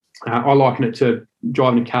I liken it to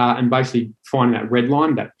driving a car and basically finding that red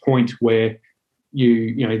line, that point where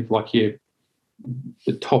like the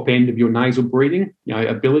top end of your nasal breathing,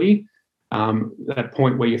 ability, that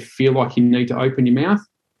point where you feel like you need to open your mouth,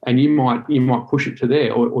 and you might push it to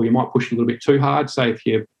there, or you might push it a little bit too hard. Say if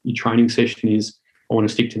your training session is, I want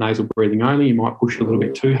to stick to nasal breathing only, you might push it a little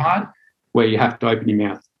bit too hard where you have to open your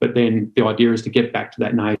mouth. But then the idea is to get back to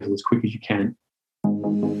that nasal as quick as you can.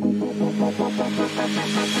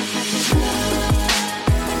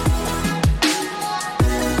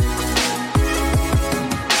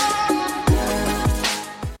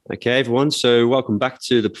 Okay, everyone. So welcome back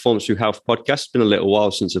to the Performance Through Health podcast. It's been a little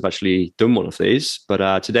while since I've actually done one of these,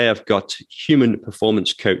 but today I've got human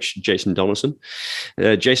performance coach Jason Donaldson.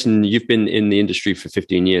 Jason, you've been in the industry for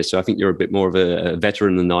 15 years, so I think you're a bit more of a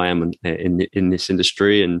veteran than I am in this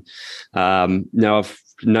industry. And now I've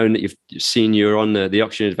known that you've seen you're on the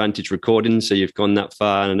Oxygen Advantage recording, so you've gone that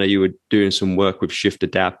far. And I know you were doing some work with Shift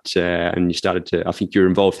Adapt, and you started to, I think you're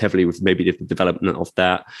involved heavily with maybe the development of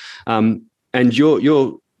that. And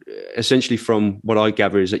you're essentially, from what I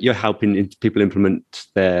gather, is that you're helping people implement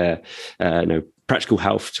their practical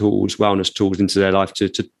health tools, wellness tools into their life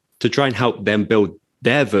to try and help them build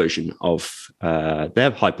their version of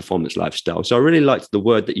their high performance lifestyle. So I really liked the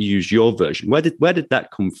word that you use, your version. Where did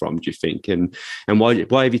that come from, do you think? And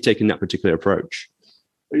why have you taken that particular approach?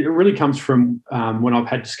 It really comes from when I've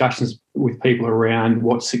had discussions with people around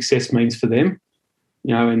what success means for them.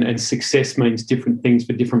 And success means different things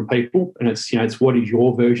for different people, and it's what is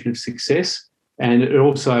your version of success, and it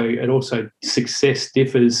also success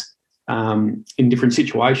differs in different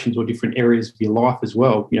situations or different areas of your life as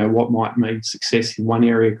well. What might mean success in one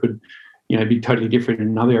area could be totally different in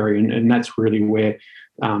another area, and that's really where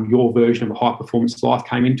your version of a high performance life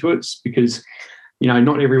came into it, because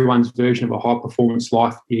not everyone's version of a high performance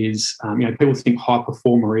life is people think high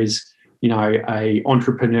performer is a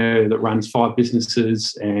entrepreneur that runs 5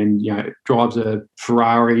 businesses and, drives a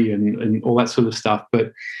Ferrari and all that sort of stuff.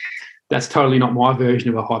 But that's totally not my version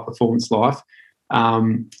of a high performance life. Why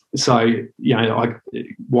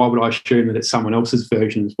would I assume that it's someone else's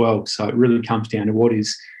version as well? So it really comes down to what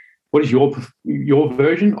is your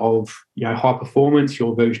version of, high performance,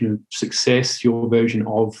 your version of success, your version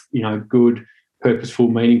of, good, purposeful,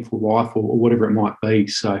 meaningful life, or whatever it might be.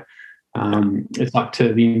 So it's up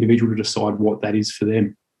to the individual to decide what that is for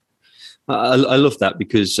them. I love that,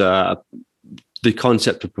 because the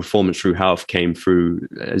concept of performance through health came through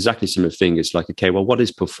exactly similar thing. It's like, okay, well, what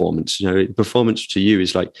is performance? Performance to you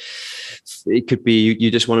is like, it could be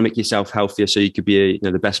you just want to make yourself healthier, so you could be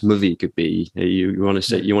the best mother you could be. You want to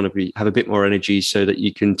say you want to have a bit more energy so that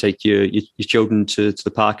you can take your children to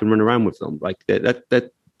the park and run around with them. Like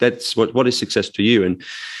that's what is success to you. And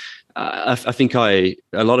I think a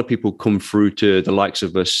lot of people come through to the likes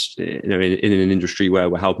of us, in an industry where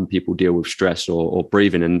we're helping people deal with stress or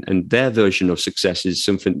breathing, and their version of success is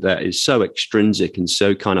something that is so extrinsic and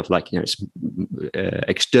so kind of like, it's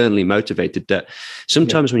externally motivated, that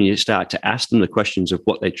sometimes when you start to ask them the questions of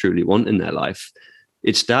what they truly want in their life,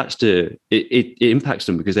 it impacts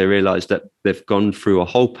them, because they realize that they've gone through a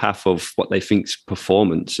whole path of what they think's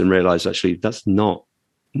performance and realize actually that's not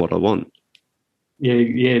what I want.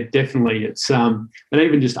 Yeah, definitely. It's and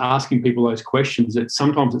even just asking people those questions,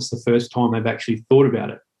 sometimes it's the first time they've actually thought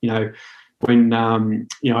about it. When I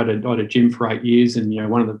had a gym for 8 years, and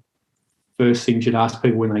one of the first things you'd ask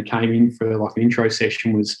people when they came in for like an intro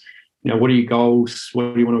session was, what are your goals?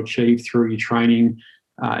 What do you want to achieve through your training?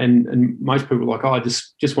 And most people are like, I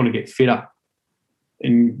just want to get fitter.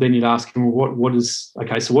 And then you'd ask them, well, what does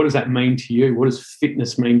that mean to you? What does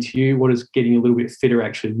fitness mean to you? What does getting a little bit fitter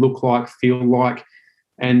actually look like, feel like?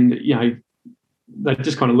 And, they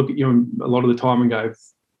just kind of look at you a lot of the time and go,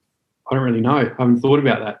 I don't really know. I haven't thought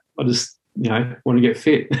about that. I just, want to get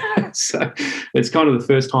fit. So it's kind of the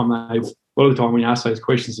first time a lot of the time when you ask those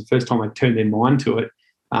questions, the first time they turn their mind to it.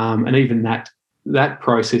 And even that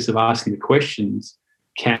process of asking the questions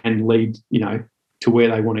can lead, to where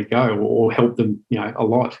they want to go, or help them, a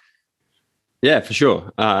lot. Yeah, for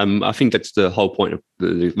sure. I think that's the whole point of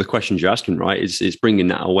the questions you're asking, right? Is bringing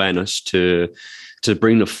that awareness to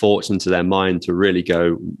bring the thoughts into their mind, to really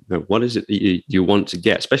go, what is it that you want to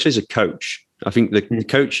get, especially as a coach. I think the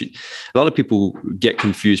coach, a lot of people get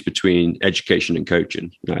confused between education and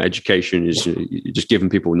coaching. Education is just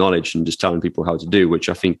giving people knowledge and just telling people how to do, which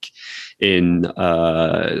I think in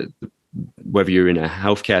whether you're in a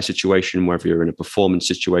healthcare situation, whether you're in a performance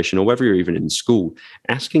situation, or whether you're even in school,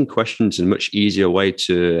 asking questions is a much easier way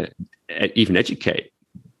to even educate,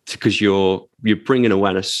 because you're bringing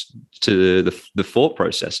awareness to the thought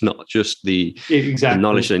process, not just the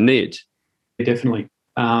knowledge they need. Definitely.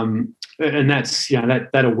 And that's,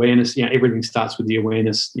 that awareness, everything starts with the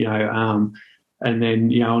awareness, and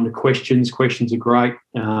then, on the questions are great.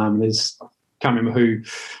 There's, can't remember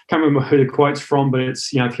who the quote's from, but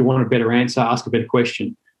it's, if you want a better answer, ask a better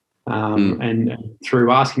question. And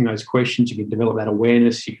through asking those questions, you can develop that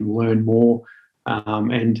awareness, you can learn more.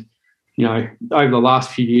 And, over the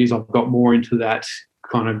last few years, I've got more into that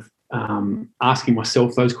kind of asking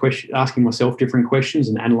myself different questions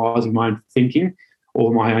and analysing my own thinking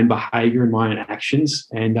or my own behaviour and my own actions.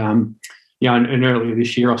 And, and earlier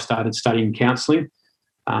this year, I started studying counselling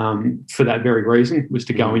for that very reason, was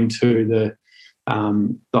to go into the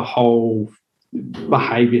whole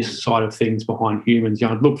behaviour side of things behind humans.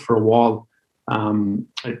 I'd looked for a while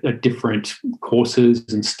at different courses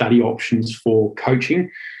and study options for coaching,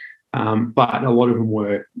 but a lot of them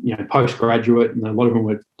were, postgraduate, and a lot of them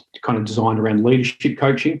were kind of designed around leadership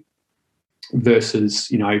coaching versus,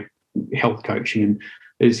 health coaching. And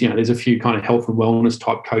there's a few kind of health and wellness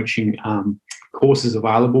type coaching courses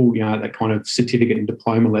available, that kind of certificate and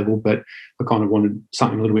diploma level, but I kind of wanted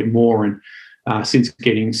something a little bit more. And since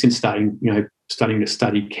starting to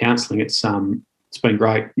study counselling, it's been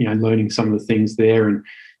great, learning some of the things there, and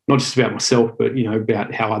not just about myself, but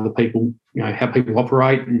about how other people, how people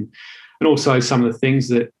operate, and also some of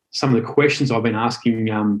the questions I've been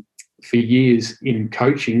asking for years in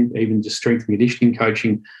coaching, even just strength and conditioning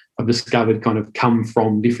coaching, I've discovered kind of come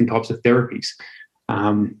from different types of therapies,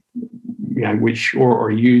 which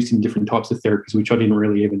are used in different types of therapies, which I didn't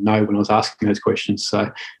really even know when I was asking those questions.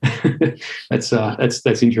 So that's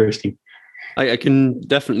interesting. I can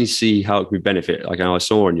definitely see how it could benefit. Like I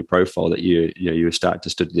saw on your profile that you were starting to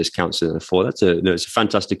study this counselling before. It's a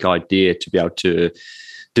fantastic idea to be able to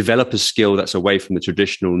develop a skill that's away from the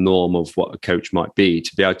traditional norm of what a coach might be,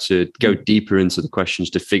 to be able to go deeper into the questions,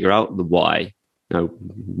 to figure out the why.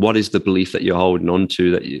 What is the belief that you're holding on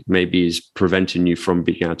to that maybe is preventing you from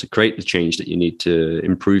being able to create the change that you need to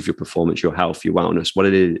improve your performance, your health, your wellness,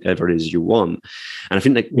 whatever it is you want. And I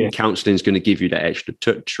think that counselling is going to give you that extra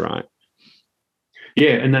touch, right?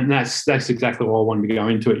 Yeah, and then that's exactly what I wanted to go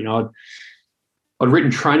into it. I'd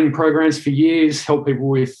written training programs for years, helped people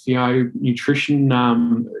with nutrition,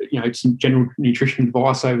 some general nutrition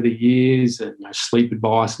advice over the years, and sleep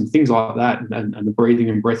advice and things like that, and the breathing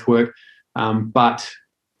and breath work. But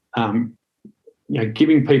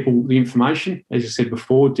giving people the information, as you said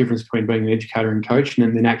before, difference between being an educator and coach,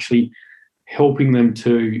 and then actually helping them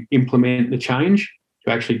to implement the change,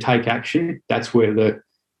 to actually take action. That's where the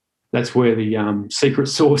secret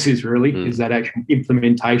sauce is really, is that actual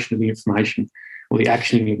implementation of the information, or the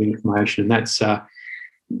actioning of the information. And that's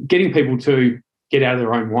getting people to get out of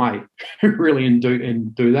their own way, really, and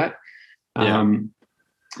do that. And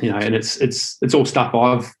it's all stuff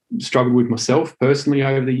I've struggled with myself personally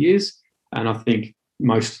over the years, and I think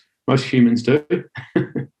most humans do.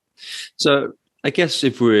 So I guess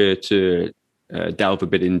if we were to delve a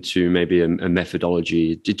bit into maybe a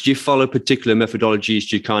methodology, did you follow particular methodologies?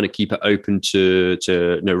 Do you kind of keep it open to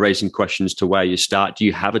raising questions to where you start? Do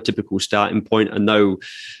you have a typical starting point? I know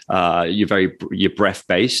you're breath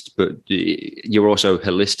based, but you're also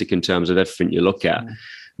holistic in terms of everything you look at.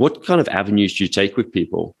 What kind of avenues do you take with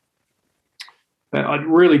people? It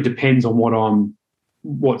really depends on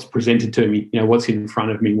what's presented to me. What's in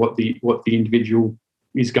front of me, what the individual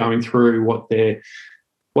is going through, what they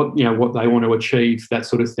want to achieve, that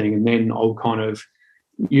sort of thing. And then I'll kind of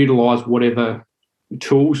utilise whatever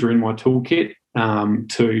tools are in my toolkit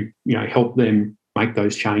to help them make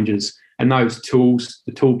those changes. And those tools,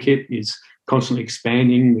 the toolkit is constantly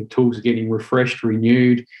expanding. The tools are getting refreshed,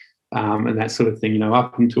 renewed, and that sort of thing.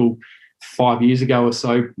 Up until 5 years ago or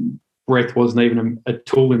so, breath wasn't even a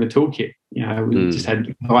tool in the toolkit.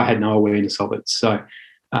 I had no awareness of it. So,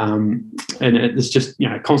 and it's just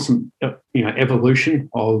constant evolution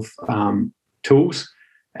of tools,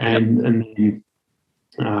 and then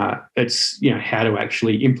it's how to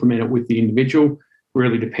actually implement it with the individual.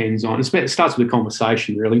 Really depends on. It starts with a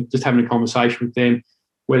conversation. Really, just having a conversation with them,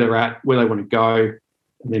 where they're at, where they want to go,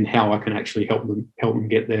 and then how I can actually help them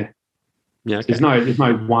get there. Yeah, okay. There's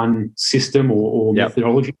no one system or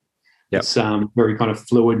methodology. It's very kind of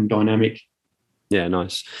fluid and dynamic. Yeah,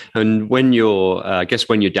 nice. And when you're,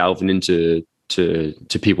 when you're delving into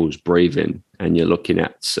people's breathing, and you're looking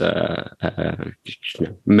at,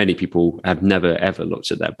 many people have never ever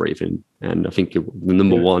looked at their breathing, and I think the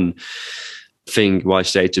number one thing I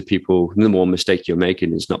say to people, the number one mistake you're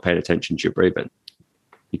making is not paying attention to your breathing,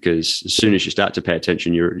 because as soon as you start to pay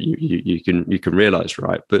attention, you can realize,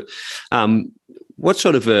 right? But what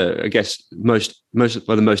sort of most of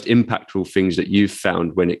the most impactful things that you've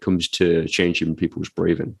found when it comes to changing people's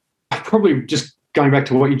breathing? Probably just going back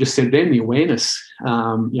to what you just said then, the awareness.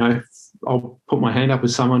 I'll put my hand up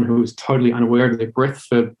as someone who was totally unaware of their breath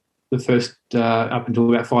for the first, up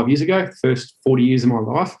until about 5 years ago, the first 40 years of my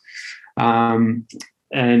life,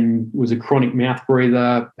 and was a chronic mouth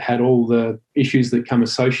breather, had all the issues that come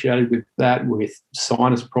associated with that, with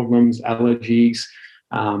sinus problems, allergies,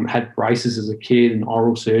 had braces as a kid and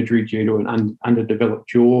oral surgery due to an underdeveloped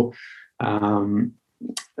jaw. All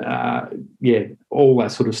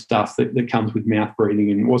that sort of stuff that comes with mouth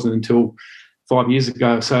breathing. And it wasn't until 5 years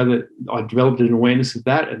ago or so that I developed an awareness of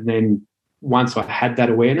that. And then once I had that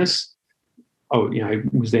awareness, I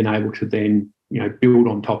was then able to then, build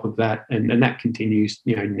on top of that. And that continues,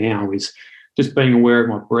 now, is just being aware of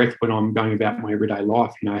my breath when I'm going about my everyday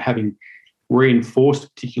life, having reinforced a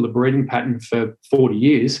particular breathing pattern for 40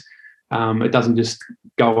 years. It doesn't just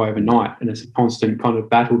go overnight, and it's a constant kind of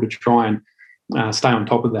battle to try and stay on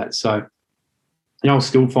top of that. So, I'll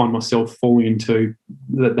still find myself falling into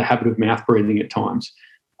the habit of mouth breathing at times.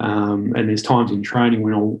 And there's times in training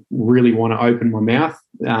when I'll really want to open my mouth,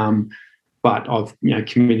 but I've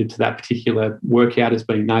committed to that particular workout as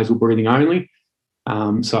being nasal breathing only.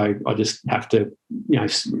 So I just have to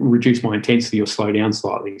reduce my intensity or slow down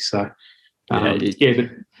slightly. So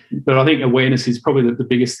but I think awareness is probably the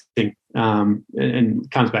biggest thing,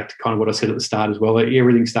 and comes back to kind of what I said at the start as well.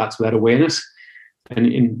 Everything starts with that awareness,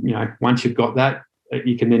 and once you've got that,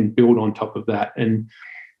 you can then build on top of that. And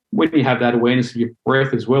when you have that awareness of your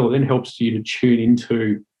breath as well, it then helps you to tune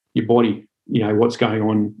into your body, what's going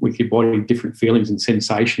on with your body, different feelings and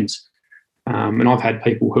sensations. And I've had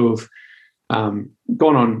people who have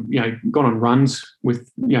gone on runs with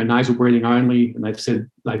nasal breathing only, and they've said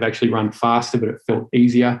they've actually run faster, but it felt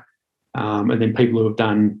easier. And then people who have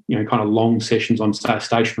done kind of long sessions on a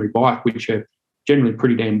stationary bike, which are generally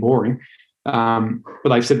pretty damn boring, but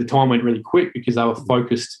they've said the time went really quick because they were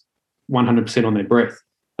focused 100% on their breath,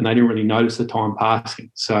 and they didn't really notice the time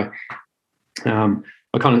passing. So I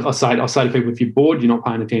say to people, if you're bored, you're not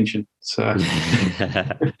paying attention. So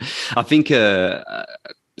I think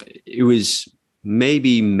it was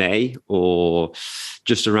maybe May or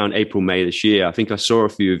just around April, May this year. I think I saw a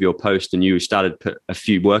few of your posts, and you started put a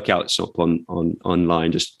few workouts up on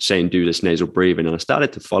online, just saying do this nasal breathing, and I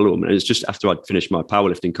started to follow them. And it was just after I'd finished my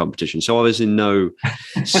powerlifting competition, so I was in no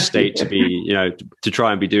state to be to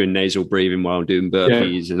try and be doing nasal breathing while I'm doing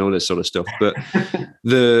burpees and all this sort of stuff. But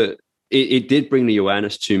it did bring the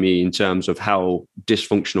awareness to me in terms of how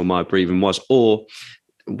dysfunctional my breathing was. Or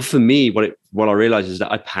for me, what I realized is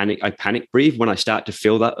that I panic breathe when I start to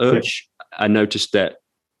feel that urge. I noticed that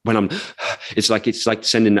when it's like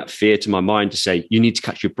sending that fear to my mind to say, you need to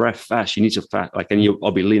catch your breath fast. You need to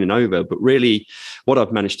I'll be leaning over. But really what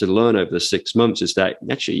I've managed to learn over the 6 months is that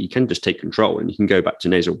actually you can just take control and you can go back to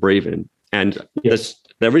nasal breathing. And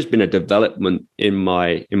there has been a development in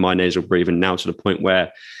my nasal breathing now to the point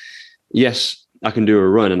where, yes, I can do a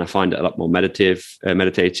run and I find it a lot more meditative.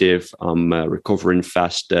 I'm recovering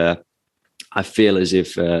faster. I feel as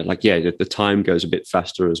if, the time goes a bit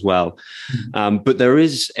faster as well. But there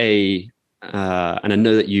is and I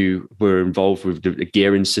know that you were involved with the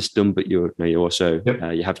gearing system, but you also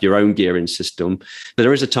you have your own gearing system. But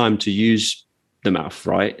there is a time to use the mouth,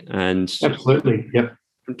 right? And absolutely, yep.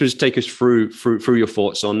 Just take us through your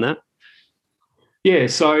thoughts on that. Yeah.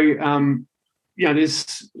 So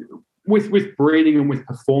there's with breathing and with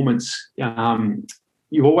performance,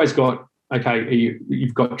 you've always got. Okay,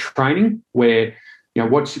 you've got training where,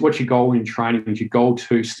 what's your goal in training? Is your goal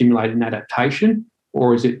to stimulate an adaptation,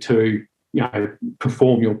 or is it to,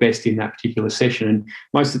 perform your best in that particular session? And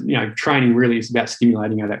most of, training really is about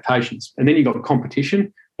stimulating adaptations. And then you've got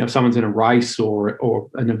competition. If someone's in a race or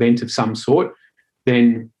an event of some sort,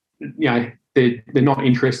 then, they're not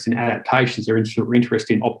interested in adaptations. They're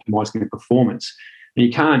interested in optimizing their performance. And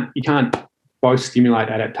you can't both stimulate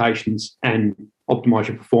adaptations and optimize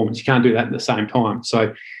your performance. You can't do that at the same time.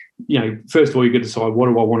 So, first of all, you've got to decide, what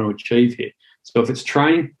do I want to achieve here? So if it's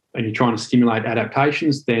training and you're trying to stimulate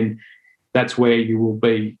adaptations, then that's where you will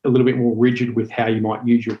be a little bit more rigid with how you might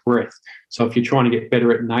use your breath. So if you're trying to get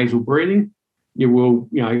better at nasal breathing, you will,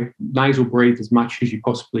 nasal breathe as much as you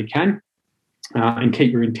possibly can and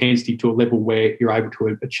keep your intensity to a level where you're able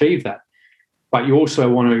to achieve that. But you also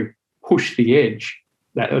want to push the edge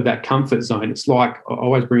that comfort zone. It's like, I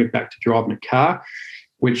always bring it back to driving a car,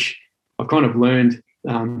 which I've kind of learned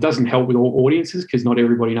doesn't help with all audiences because not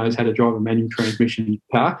everybody knows how to drive a manual transmission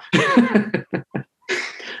car.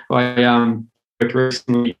 I worked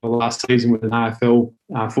recently last season with an AFL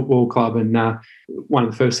football club, and one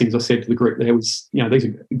of the first things I said to the group there was, these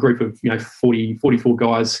are a group of 44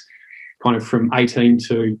 guys, kind of from 18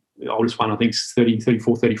 to the oldest one, I think, is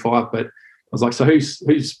 34, 35, but was like, so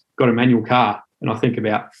who's got a manual car? And I think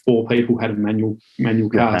about 4 people had a manual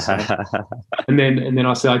car. So, and then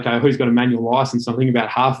I said, okay, who's got a manual license? I think about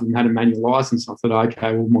half of them had a manual license. I thought,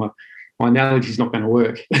 okay, well, my analogy is not going to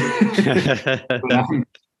work.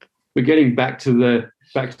 But getting back to the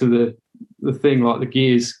thing like the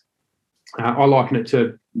gears, I liken it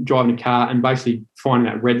to driving a car and basically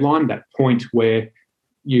finding that red line, that point where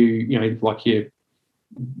like the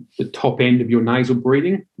top end of your nasal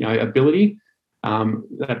breathing, ability,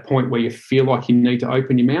 that point where you feel like you need to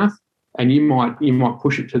open your mouth, and you might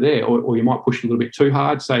push it to there, or you might push it a little bit too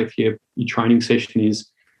hard. Say if your training session is,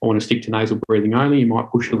 I want to stick to nasal breathing only, you might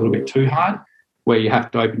push it a little bit too hard where you have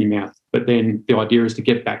to open your mouth. But then the idea is to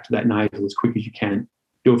get back to that nasal as quick as you can.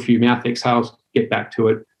 Do a few mouth exhales, get back to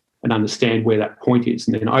it, and understand where that point is.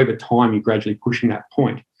 And then over time, you're gradually pushing that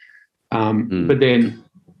point. But then,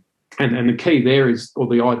 and the key there is, or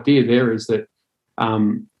the idea there is that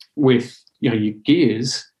with your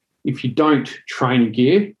gears, if you don't train a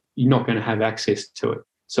gear, you're not going to have access to it.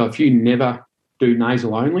 So if you never do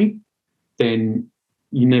nasal only, then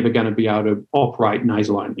you're never going to be able to operate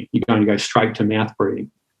nasal only. You're going to go straight to mouth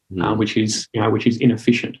breathing, which is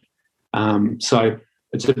inefficient. So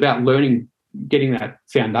it's about learning, getting that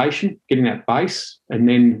foundation, getting that base, and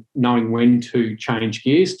then knowing when to change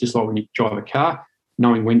gears, just like when you drive a car,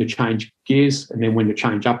 knowing when to change gears and then when to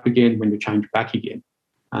change up again, when to change back again.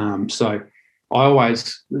 So I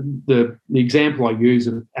always, the example I use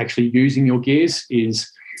of actually using your gears is,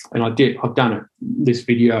 and I've done this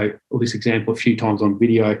video or this example a few times on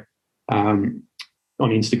video on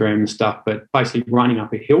Instagram and stuff, but basically running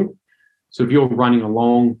up a hill. So if you're running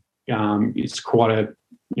along, it's quite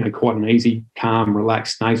an easy, calm,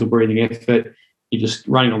 relaxed nasal breathing effort. You're just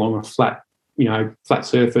running along a flat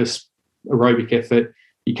surface, aerobic effort.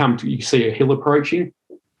 You see a hill approaching,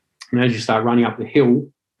 and as you start running up the hill,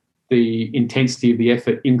 the intensity of the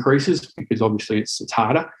effort increases because obviously it's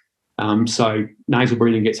harder. So nasal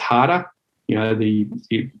breathing gets harder. You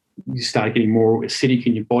start getting more acidic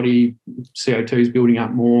in your body. CO2 is building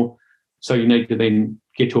up more. So you need to then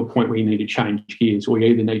get to a point where you need to change gears, or you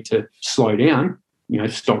either need to slow down,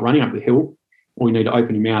 stop running up the hill, or you need to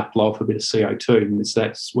open your mouth, blow off a bit of CO2. And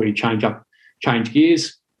that's where you change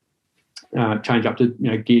gears, change up to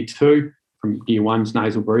gear 2 from gear 1's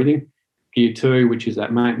nasal breathing, gear 2, which is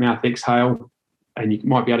that mouth exhale, and you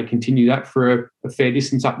might be able to continue that for a fair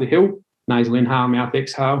distance up the hill, nasal inhale, mouth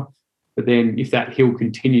exhale. But then if that hill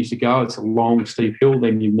continues to go, it's a long, steep hill,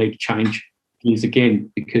 then you need to change gears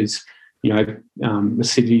again because,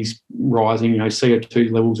 acidity's rising,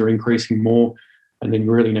 CO2 levels are increasing more, and then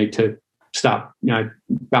you really need to start,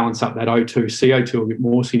 balance up that O2, CO2 a bit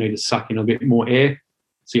more, so you need to suck in a bit more air.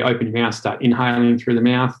 So you open your mouth, start inhaling through the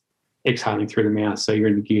mouth, exhaling through the mouth, so you're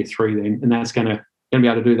in gear 3 then, and that's going to be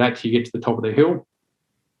able to do that till you get to the top of the hill.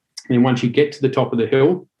 And then once you get to the top of the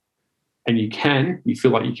hill, and you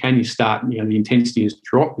feel like you can, you start, the intensity has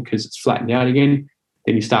dropped because it's flattened out again.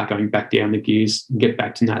 Then you start going back down the gears and get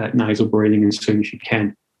back to that nasal breathing as soon as you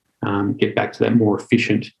can, get back to that more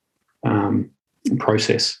efficient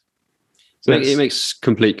process. So it makes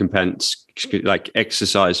complete sense, like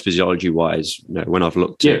exercise physiology-wise. When I've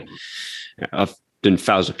looked at, I've done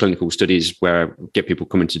thousands of clinical studies where I get people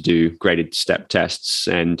coming to do graded step tests,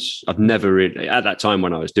 and I've never really, at that time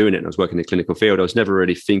when I was doing it and I was working in the clinical field, I was never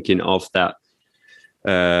really thinking of that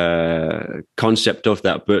concept of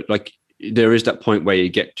that. But like, there is that point where you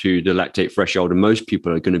get to the lactate threshold, and most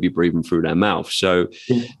people are going to be breathing through their mouth. So,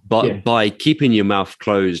 by keeping your mouth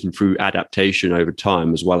closed and through adaptation over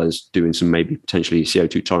time, as well as doing some maybe potentially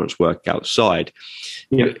CO2 tolerance work outside,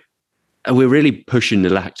 we're really pushing the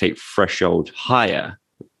lactate threshold higher,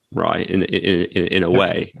 right? In a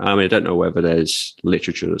way. I mean, I don't know whether there's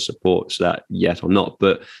literature that supports that yet or not,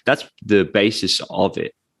 but that's the basis of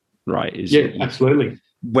it, right? Absolutely.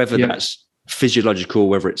 Whether that's physiological,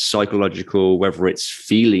 whether it's psychological, whether it's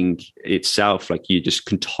feeling itself, like you just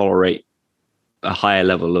can tolerate a higher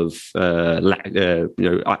level of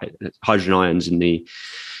hydrogen ions in the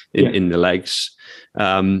legs.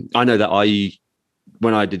 I know that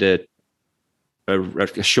when I did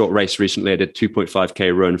a short race recently, I did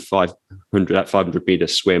 2.5k run, 500 meter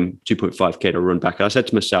swim, 2.5k to run back. I said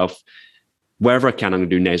to myself, wherever I can, I'm going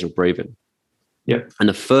to do nasal breathing. And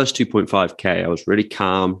the first 2.5k, I was really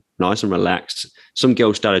calm, nice and relaxed. Some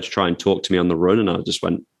girl started to try and talk to me on the run, and I just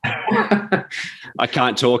went, I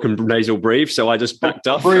can't talk and nasal breathe, so I just backed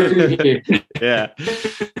off. And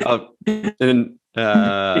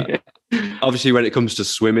obviously, when it comes to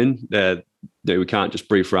swimming, we can't just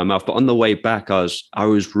breathe through our mouth. But on the way back, I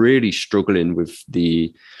was really struggling with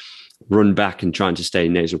the run back and trying to stay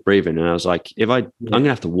nasal breathing. And I was like, I'm going to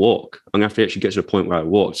have to walk. I'm going to have to actually get to the point where I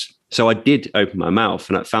walked. So I did open my mouth,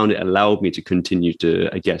 and I found it allowed me to continue to,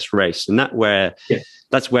 I guess, race. And that's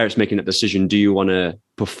where it's making that decision. Do you want to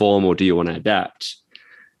perform or do you want to adapt?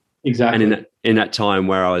 Exactly. And in that time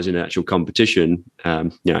where I was in actual competition,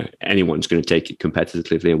 anyone's going to take it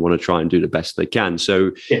competitively and want to try and do the best they can.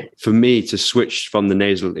 So for me to switch from the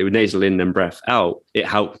nasal in and breath out, it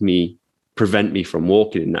helped me prevent me from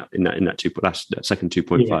walking in that second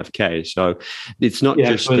 2.5K. So it's not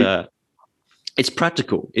just it's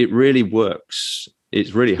practical. It really works.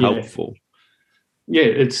 It's really helpful.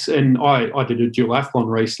 Yeah, and I did a duathlon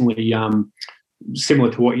recently,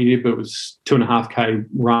 similar to what you did, but it was 2.5K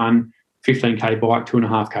run, 15K bike,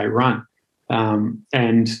 2.5K run.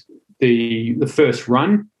 And the first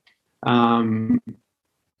run,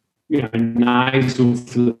 nasal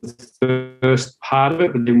for the first part of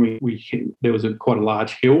it, but then there was quite a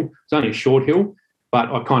large hill. It was only a short hill, but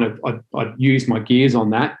I used my gears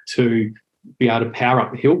on that to be able to power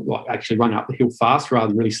up the hill, like actually run up the hill fast rather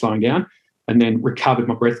than really slowing down, and then recovered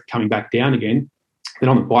my breath coming back down again. Then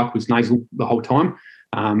on the bike was nasal the whole time.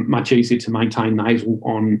 Much easier to maintain nasal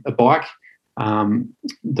on a bike than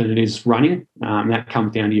it is running. That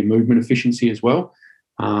comes down to your movement efficiency as well,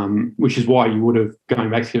 which is why you would have, going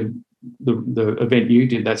back to the event you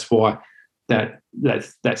did, that's why that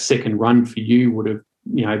second run for you would have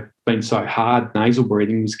been so hard, nasal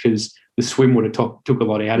breathing, was because the swim would have took a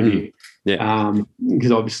lot out of you. Yeah.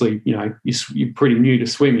 Because obviously, you're pretty new to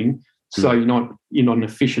swimming, so you're not an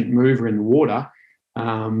efficient mover in the water.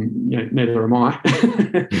 Neither am I.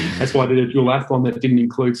 That's why I did a duathlon that didn't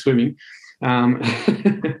include swimming. So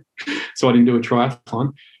I didn't do a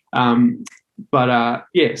triathlon.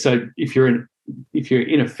 So if you're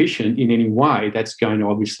inefficient in any way, that's going to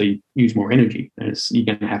obviously use more energy, and you're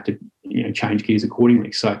going to have to change gears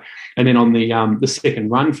accordingly. So, and then on the second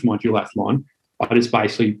run for my duathlon, I just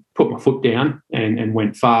basically put my foot down and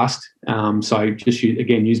went fast. So just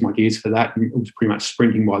use my gears for that, and it was pretty much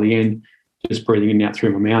sprinting by the end, just breathing in and out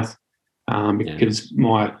through my mouth. Because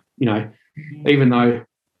even though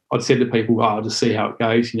I'd said to people, I'll just see how it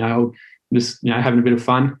goes, I'll just having a bit of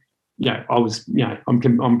fun. I was, I'm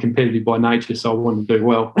competitive by nature, so I wanted to do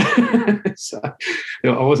well. So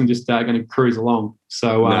I wasn't just going to cruise along.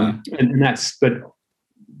 So, but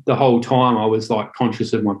the whole time I was like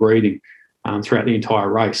conscious of my breathing throughout the entire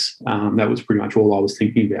race. That was pretty much all I was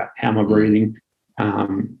thinking about: how am I breathing,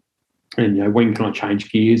 and when can I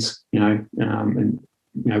change gears?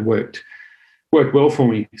 Worked well for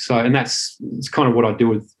me. So, and it's kind of what I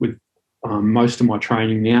do with most of my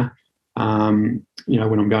training now.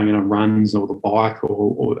 When I'm going out on runs or the bike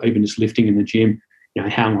or even just lifting in the gym,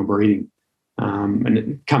 how am I breathing? And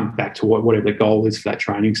it comes back to whatever the goal is for that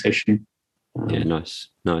training session. Nice.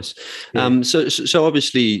 Yeah. So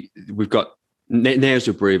obviously we've got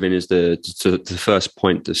nasal breathing is the first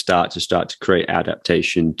point to start to create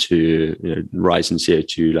adaptation to rising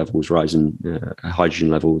CO2 levels, rising hydrogen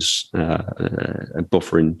levels,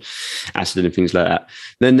 buffering acid and things like that.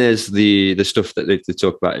 Then there's the stuff that they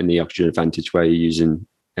talk about in the Oxygen Advantage, where you're using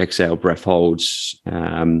exhale breath holds.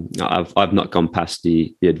 I've not gone past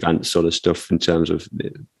the advanced sort of stuff in terms of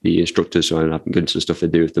the instructors, so I haven't gone to the stuff they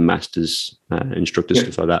do with the masters instructors,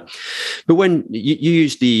 stuff like that. But when you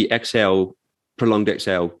use the prolonged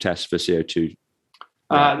exhale test for CO2.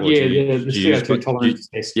 The CO2 tolerance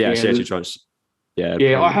test. CO2 tolerance.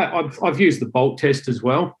 I've used the Bolt test as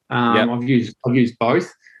well. I've used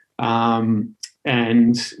both. The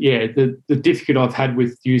difficulty I've had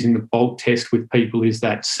with using the Bolt test with people is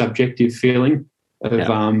that subjective feeling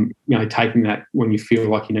of taking that when you feel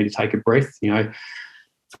like you need to take a breath.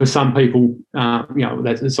 For some people,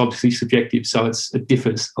 it's obviously subjective, so it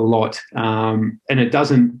differs a lot, and it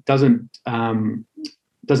doesn't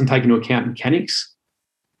take into account mechanics.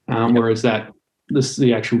 Whereas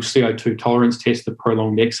the actual CO2 tolerance test, the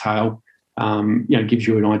prolonged exhale, gives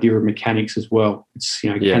you an idea of mechanics as well. It's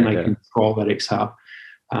can they control that exhale?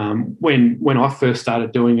 When I first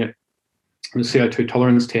started doing it, the CO2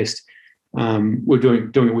 tolerance test, we're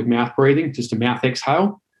doing it with mouth breathing, just a mouth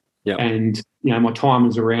exhale. Yeah. And my time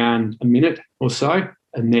was around a minute or so,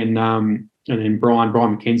 and then Brian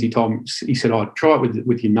McKenzie told me, he said, try it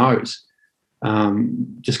with your nose.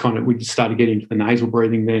 We just started getting into the nasal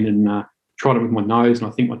breathing then, and tried it with my nose, and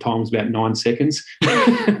I think my time was about 9 seconds.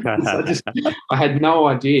 I had no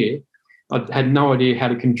idea. I had no idea how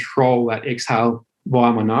to control that exhale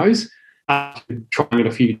via my nose. After trying it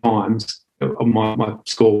a few times, my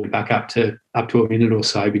score went back up to a minute or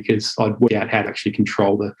so, because I'd worked out how to actually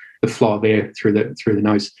control the flow of air through the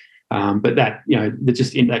nose. But that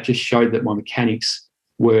just showed that my mechanics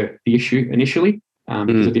were the issue initially,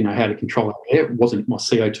 because I didn't know how to control that air. It wasn't my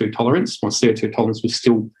CO2 tolerance. My CO2 tolerance was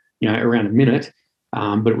still, around a minute,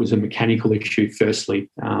 but it was a mechanical issue firstly.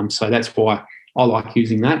 So that's why I like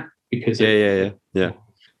using that, because it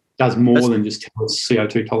does more than just tell us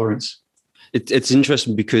CO2 tolerance. It's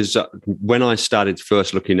interesting because when I started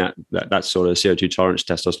first looking at that sort of CO2 tolerance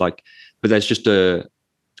test, I was like, but there's just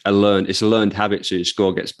it's a learned habit, so your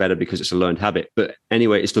score gets better because it's a learned habit. But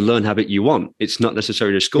anyway, it's the learned habit you want. It's not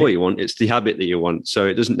necessarily the score you want, it's the habit that you want. So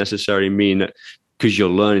it doesn't necessarily mean that because you're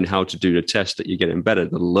learning how to do the test that you're getting better.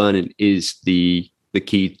 The learning is the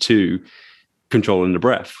key to controlling the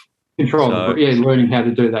breath. Learning how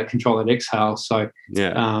to do that, control that exhale. So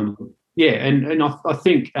and I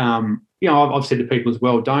think I've said to people as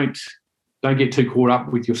well, don't get too caught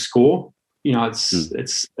up with your score.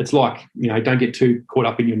 It's like, don't get too caught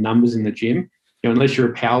up in your numbers in the gym. Unless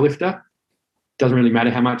you're a power lifter, it doesn't really matter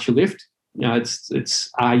how much you lift.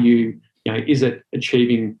 It's are you, is it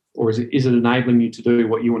achieving, or is it enabling you to do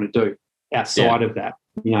what you want to do outside of that?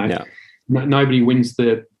 Nobody wins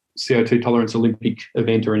the CO2 tolerance Olympic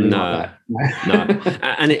event or anything like that. No.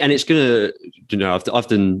 And it's going to, I've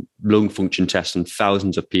done lung function tests on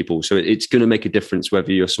thousands of people. So it's going to make a difference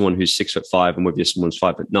whether you're someone who's 6'5" and whether you're someone's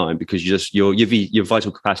 5'9", because your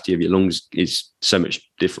vital capacity of your lungs is so much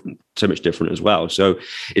different as well. So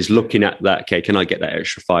it's looking at that, okay, can I get that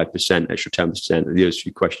extra 5%, extra 10%, those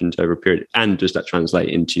few questions over a period? And does that translate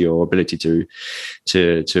into your ability to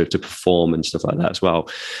perform and stuff like that as well?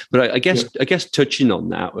 But I guess touching on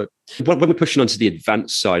that, when we're pushing onto the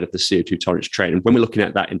advanced side of the CO2 tolerance training, when we're looking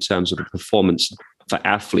at that in terms of the performance for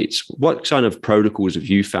athletes, what kind of protocols have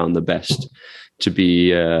you found the best to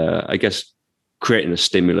be, creating a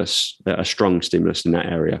strong stimulus in that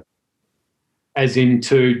area? As in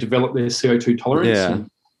to develop their CO2 tolerance? Yeah.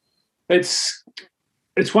 It's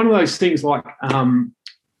one of those things like,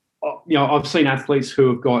 I've seen athletes who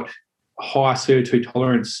have got high CO2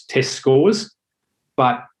 tolerance test scores,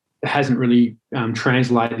 but it hasn't really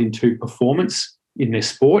translated into performance in their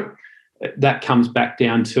sport. That comes back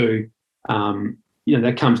down to, how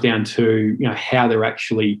they're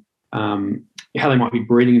actually, how they might be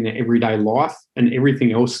breathing in their everyday life and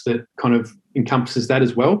everything else that kind of encompasses that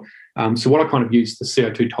as well. So what I kind of use the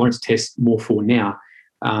CO2 tolerance test more for now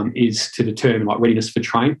is to determine like readiness for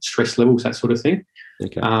train, stress levels, that sort of thing.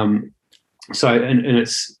 Okay. So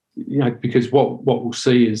it's, because what we'll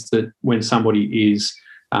see is that when somebody is,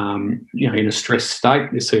 in a stressed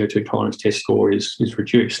state, their CO2 tolerance test score is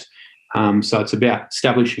reduced. So it's about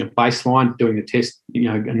establishing a baseline, doing the test,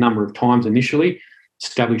 a number of times initially,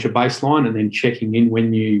 establish a baseline, and then checking in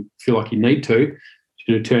when you feel like you need to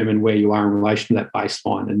determine where you are in relation to that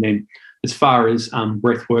baseline. And then as far as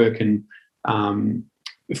breath work and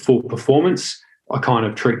full performance, I kind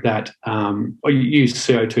of treat that, I use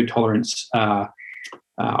CO2 tolerance,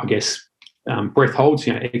 breath holds,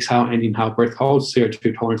 exhale and inhale breath holds,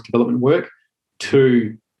 CO2 tolerance development work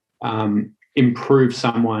to improve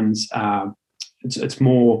someone's, it's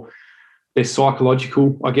more their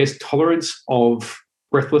psychological, tolerance of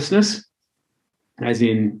breathlessness, as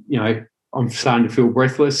in, I'm starting to feel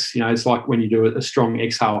breathless. It's like when you do a strong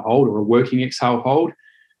exhale hold or a working exhale hold,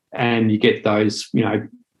 and you get those,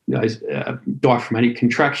 those diaphragmatic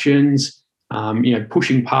contractions,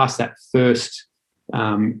 pushing past that first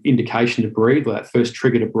indication to breathe, or that first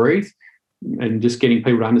trigger to breathe, and just getting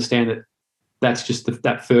people to understand that that's just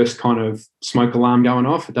that first kind of smoke alarm going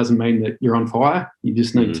off. It doesn't mean that you're on fire. You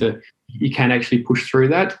just need you can actually push through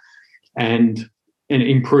that, and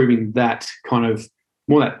improving that kind of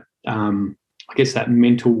more that, that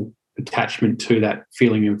mental attachment to that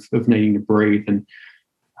feeling of needing to breathe. And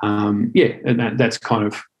that's kind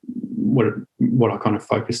of what I kind of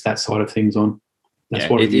focus that side of things on. That's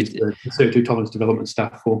what I use the CO2 tolerance development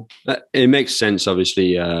stuff for. It makes sense,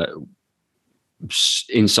 obviously.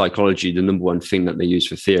 In psychology, the number one thing that they use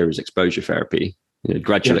for fear is exposure therapy,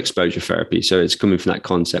 gradual exposure therapy. So it's coming from that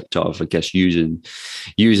concept of,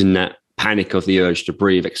 using that panic of the urge to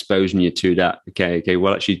breathe, exposing you to that. Okay.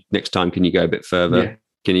 Well, actually, next time, can you go a bit further? Yeah.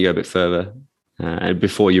 Can you go a bit further? And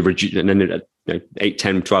before you reduce, and then 8,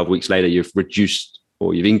 10, 12 weeks later, you've reduced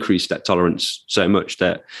or you've increased that tolerance so much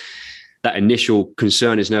that that initial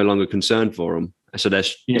concern is no longer concern for them. So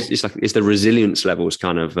it's the resilience levels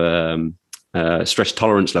kind of stress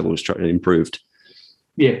tolerance levels improved.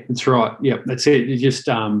 Yeah, that's right. Yeah, that's it. You're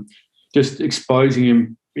just exposing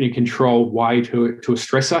them in a controlled way to a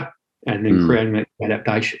stressor, and then creating that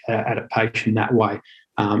adaptation that way.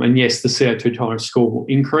 And yes, the CO2 tolerance score will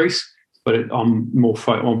increase, but I'm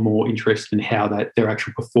more interested in how their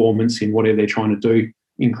actual performance in whatever they're trying to do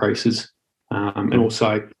increases. And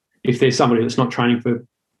also, if there's somebody that's not training for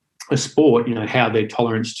a sport, how their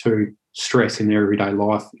tolerance to stress in their everyday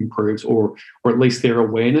life improves, or at least their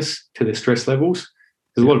awareness to their stress levels.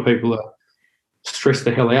 Because a lot of people are stressed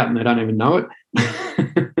the hell out and they don't even know it.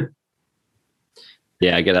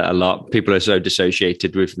 Yeah, I get that a lot. People are so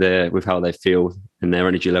dissociated with how they feel and their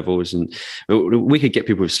energy levels. And we could get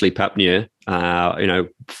people with sleep apnea,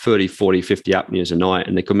 30, 40, 50 apneas a night,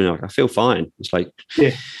 and they come in like, I feel fine. It's like,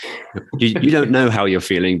 yeah, you don't know how you're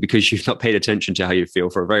feeling because you've not paid attention to how you feel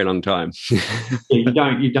for a very long time.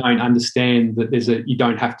 Yeah, you don't understand that you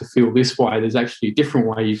don't have to feel this way. There's actually a different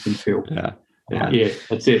way you can feel. Yeah,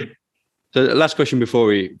 that's it. So last question before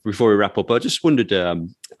we wrap up, I just wondered,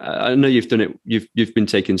 I know you've done it, you've been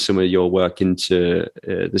taking some of your work into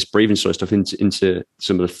this breathing sort of stuff into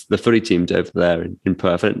some of the footy teams over there in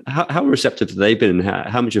Perth. And how receptive have they been, and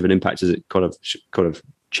how much of an impact has it kind of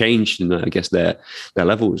changed in, I guess, their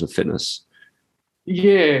levels of fitness?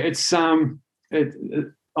 Yeah, it's a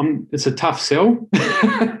tough sell.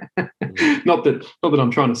 Not that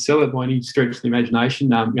I'm trying to sell it by any stretch of the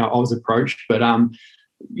imagination. I was approached, but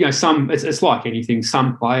it's like anything.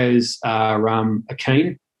 Some players are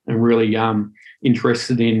keen and really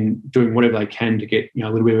interested in doing whatever they can to get a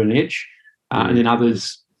little bit of an edge, and then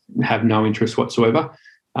others have no interest whatsoever.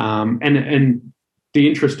 And the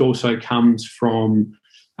interest also comes from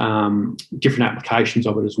different applications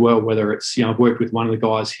of it as well. Whether it's I've worked with one of the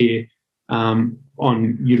guys here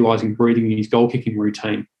on utilising breathing in his goal kicking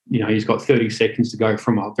routine. He's got 30 seconds to go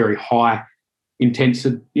from a very high intense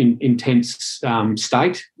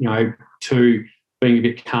state, to being a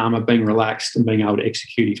bit calmer, being relaxed, and being able to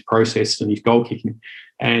execute his process and his goal kicking.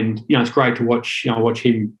 And it's great to watch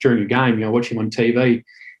him during a game. Watch him on TV,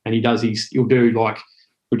 and he'll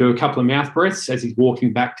do a couple of mouth breaths as he's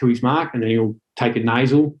walking back to his mark, and then he'll take a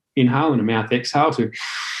nasal inhale and a mouth exhale. So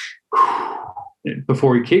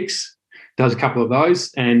before he kicks, does a couple of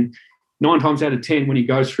those, and 9 times out of 10, when he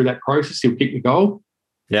goes through that process, he'll kick the goal.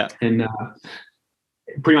 Yeah, and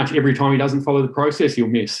pretty much every time he doesn't follow the process, he'll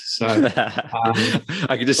miss. So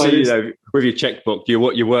I can just see, with your checkbook, your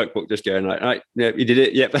workbook, just going like, right, yeah, you did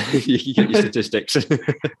it. Yep, you get your statistics.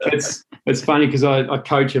 It's funny because I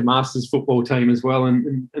coach a Masters football team as well,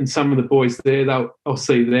 and some of the boys there, I'll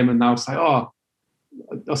see them and they'll say, "Oh,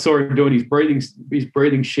 I saw him doing his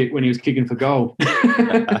breathing shit when he was kicking for goal."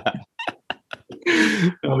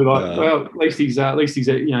 I'll be like, well, at least he's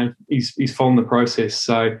he's following the process.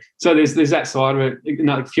 So there's that side of it.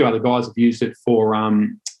 A few other guys have used it for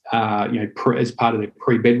as part of their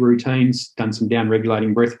pre-bed routines, done some down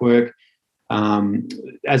regulating breath work.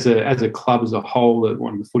 As a club as a whole,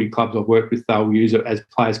 one of the footy clubs I've worked with, they'll use it as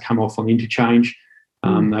players come off on the interchange.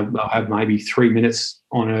 They'll have maybe 3 minutes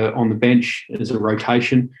on the bench as a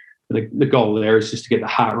rotation. The goal there is just to get the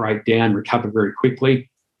heart rate down, recover very quickly.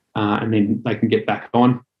 And then they can get back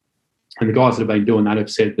on. And the guys that have been doing that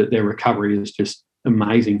have said that their recovery is just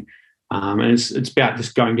amazing. And it's about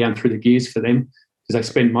just going down through the gears for them, because they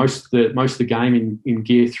spend most of the game in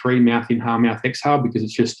gear 3, mouth inhale, mouth exhale, because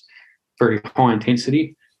it's just very high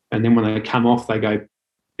intensity. And then when they come off, they go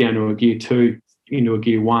down to a gear 2, into a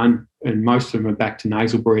gear 1, and most of them are back to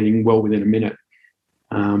nasal breathing well within a minute.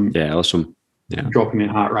 Awesome. Yeah. Dropping their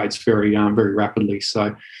heart rates very rapidly.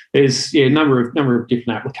 So there's a number of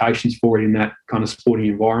different applications for it in that kind of sporting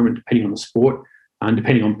environment, depending on the sport and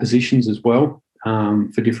depending on positions as well,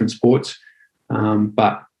 for different sports.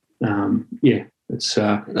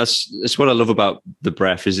 That's what I love about the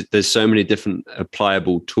breath, is that there's so many different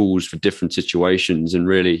applicable tools for different situations. And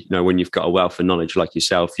really, when you've got a wealth of knowledge like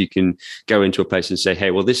yourself, you can go into a place and say,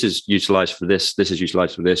 hey, well, this is utilized for this is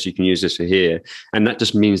utilized for this, you can use this for here. And that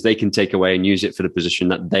just means they can take away and use it for the position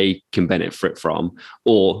that they can benefit from.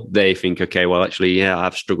 Or they think, okay, well, actually,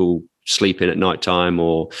 I've struggled sleeping at night time,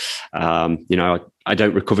 or I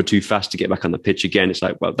don't recover too fast to get back on the pitch again. It's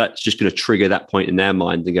like, well, that's just going to trigger that point in their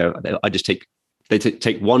mind and go, they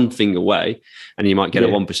take one thing away, and you might get a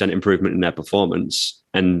 1% improvement in their performance,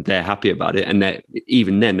 and they're happy about it. And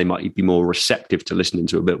even then, they might be more receptive to listening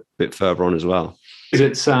to a bit further on as well.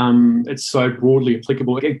 It's so broadly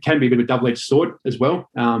applicable. It can be a bit of a double-edged sword as well,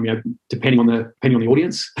 depending on the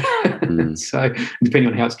audience. So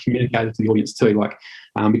depending on how it's communicated to the audience too,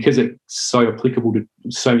 because it's so applicable to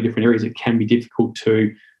so many different areas, it can be difficult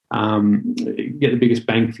to get the biggest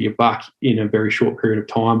bang for your buck in a very short period of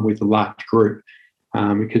time with a large group,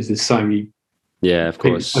 because there's so many, of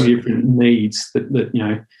course, so many different needs that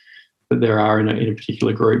there are in a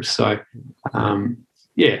particular group. So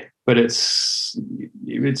but it's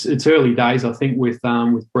early days, I think, with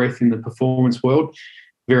breath in the performance world,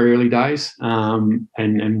 very early days, and I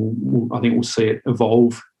think we'll see it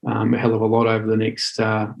evolve a hell of a lot over the next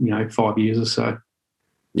 5 years or so.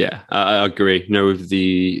 Yeah, I agree. You know, with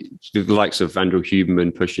the likes of Andrew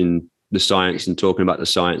Huberman pushing the science and talking about the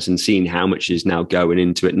science and seeing how much is now going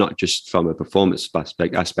into it, not just from a performance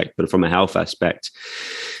aspect, but from a health aspect.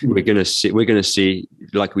 We're going to see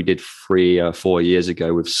like we did 3 or 4 years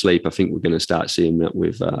ago with sleep. I think we're going to start seeing that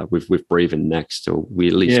with breathing next, or we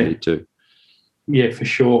at least need to. Yeah, for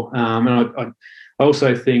sure. And I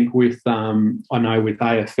also think with I know with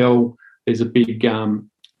AFL, there's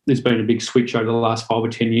been a big switch over the last 5 or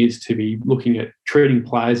 10 years to be looking at treating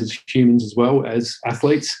players as humans as well as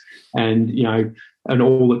athletes, and and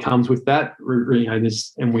all that comes with that.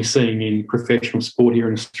 And we're seeing in professional sport here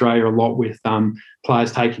in Australia a lot with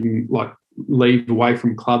players taking like leave away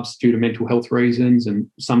from clubs due to mental health reasons, and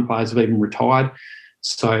some players have even retired.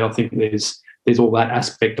 So I think there's all that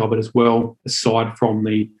aspect of it as well, aside from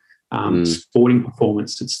the sporting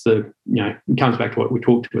performance. It's it comes back to what we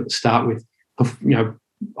talked about at the start with,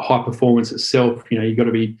 high performance itself. You've got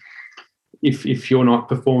to be, if you're not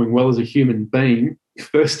performing well as a human being,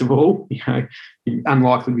 first of all, you're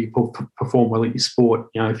unlikely to perform well at your sport.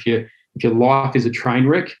 If your life is a train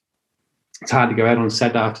wreck, it's hard to go out on a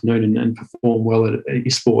Saturday afternoon and perform well at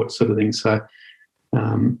your sport, sort of thing. So,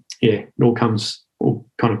 it all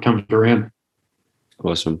kind of comes around.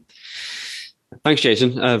 Awesome. Thanks,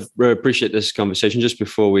 Jason. I appreciate this conversation. Just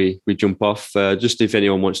before we jump off, just if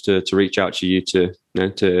anyone wants to reach out to you to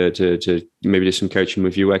maybe do some coaching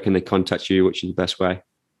with you, where can they contact you? Which is the best way?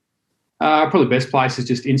 Probably the best place is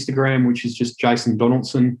just Instagram, which is just Jason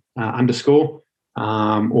Donaldson _ or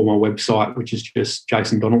my website, which is just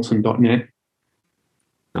jasondonaldson.net.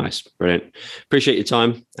 Nice, brilliant. Appreciate your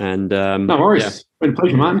time. And no worries. It's been a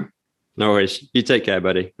pleasure, Martin. No worries. You take care,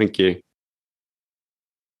 buddy. Thank you.